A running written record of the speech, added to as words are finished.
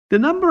The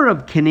number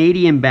of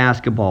Canadian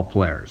basketball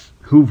players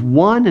who've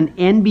won an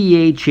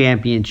NBA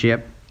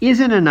championship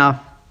isn't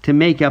enough to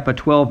make up a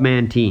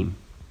 12-man team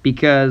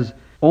because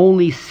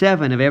only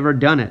 7 have ever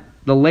done it.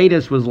 The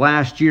latest was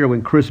last year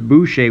when Chris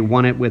Boucher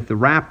won it with the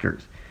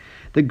Raptors.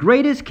 The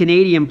greatest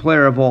Canadian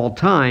player of all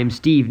time,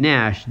 Steve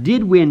Nash,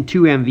 did win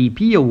 2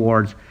 MVP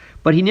awards,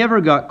 but he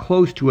never got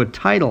close to a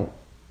title.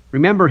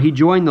 Remember, he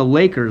joined the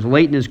Lakers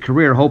late in his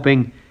career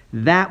hoping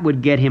that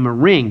would get him a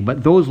ring,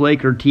 but those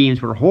Laker teams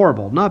were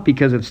horrible, not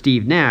because of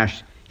Steve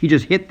Nash. He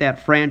just hit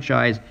that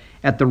franchise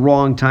at the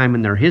wrong time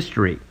in their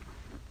history.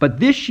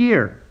 But this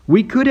year,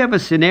 we could have a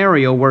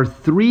scenario where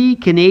 3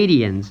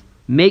 Canadians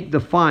make the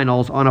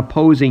finals on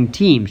opposing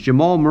teams.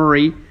 Jamal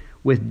Murray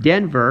with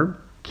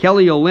Denver,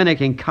 Kelly Olynyk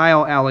and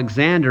Kyle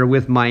Alexander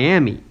with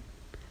Miami.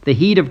 The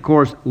Heat, of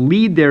course,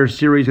 lead their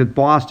series with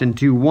Boston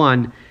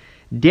 2-1.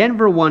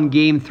 Denver won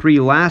Game 3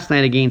 last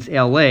night against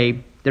LA.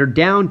 They're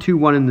down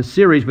 2-1 in the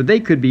series, but they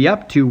could be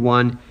up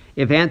 2-1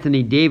 if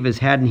Anthony Davis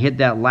hadn't hit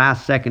that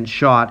last-second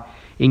shot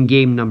in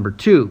game number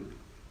 2.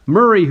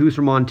 Murray, who's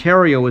from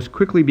Ontario, is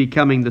quickly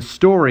becoming the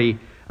story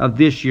of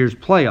this year's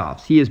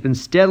playoffs. He has been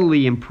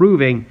steadily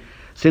improving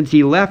since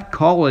he left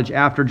college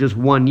after just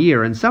 1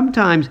 year, and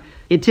sometimes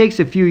it takes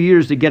a few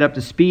years to get up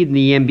to speed in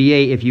the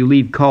NBA if you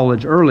leave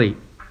college early.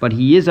 But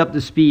he is up to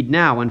speed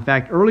now. In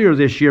fact, earlier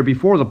this year,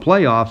 before the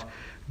playoffs,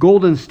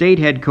 Golden State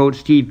head coach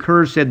Steve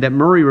Kerr said that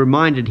Murray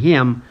reminded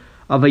him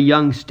of a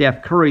young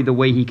Steph Curry the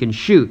way he can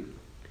shoot.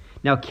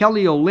 Now,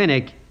 Kelly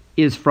Olynyk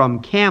is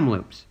from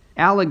Kamloops.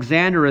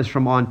 Alexander is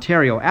from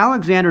Ontario.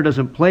 Alexander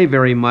doesn't play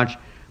very much,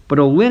 but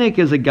Olynyk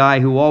is a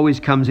guy who always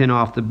comes in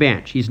off the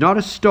bench. He's not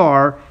a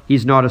star,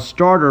 he's not a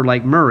starter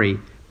like Murray,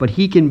 but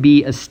he can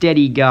be a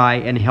steady guy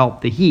and help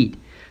the Heat.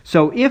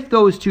 So if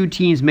those 2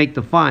 teams make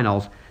the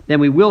finals, then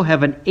we will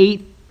have an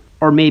 8th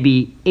or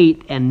maybe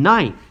 8th and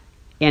 9th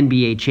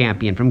NBA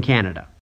champion from Canada.